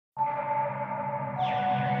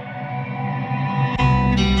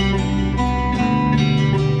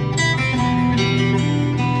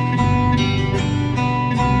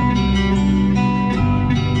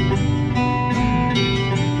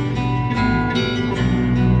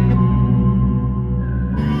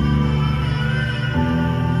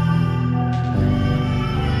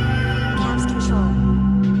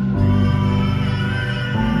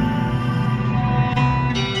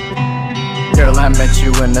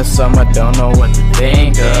in the summer, don't know what to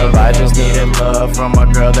think of. I just needed love from a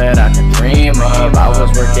girl that I could dream of. I was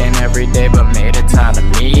working every day but made a time to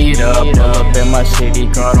meet up. Pull up in my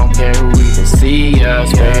shitty car, don't care who even see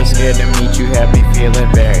us. Very scared to meet you, had me feeling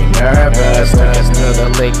very nervous. Took us to the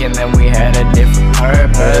lake and then we had a different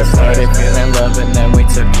purpose. Started feeling love and then we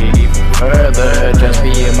took it even further. Just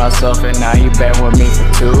being myself and now you've been with me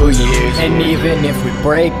for 2 years. And even if we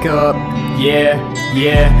break up, yeah,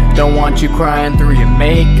 don't want you crying through your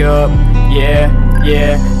makeup. Yeah,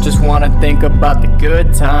 just wanna think about the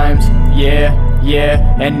good times. Yeah,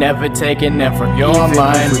 and never taking them from your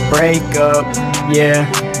mind. If we break up,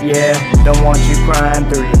 yeah, don't want you crying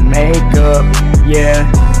through your makeup.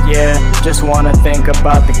 Yeah, just wanna think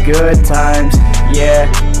about the good times. Yeah,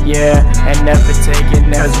 and never taking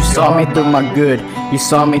them. Cause you saw me through my good, you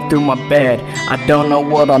saw me through my bad. I don't know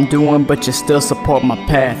what I'm doing, but you still support my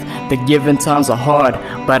path. The given times are hard,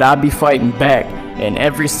 but I be fighting back. In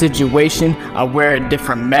every situation, I wear a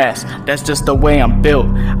different mask. That's just the way I'm built.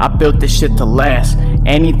 I built this shit to last.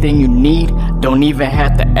 Anything you need, don't even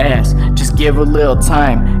have to ask. Just give a little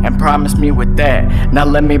time and promise me with that. Now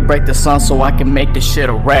let me break the song so I can make this shit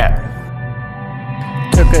a rap.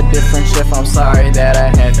 Took a different shift, I'm sorry that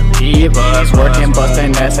I had to leave us. Working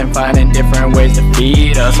busting ass and finding different ways to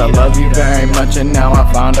feed us. I love you very much and now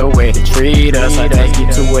I found a way to treat us. I take you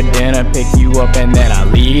to a dinner, pick you up and then I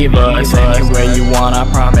leave us. Anywhere you want, I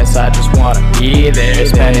promise I just wanna be there.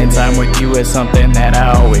 Spending time with you is something that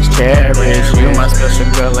I always cherish. You my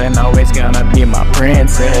special girl and always gonna be my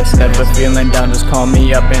princess. Never feeling down, just call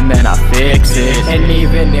me up and then I fix it. And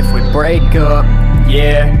even if we break up,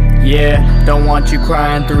 yeah, don't want you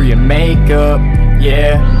crying through your makeup.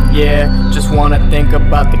 Yeah, just wanna think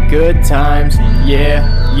about the good times.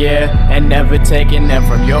 Yeah, and never taking them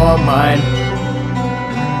from your mind.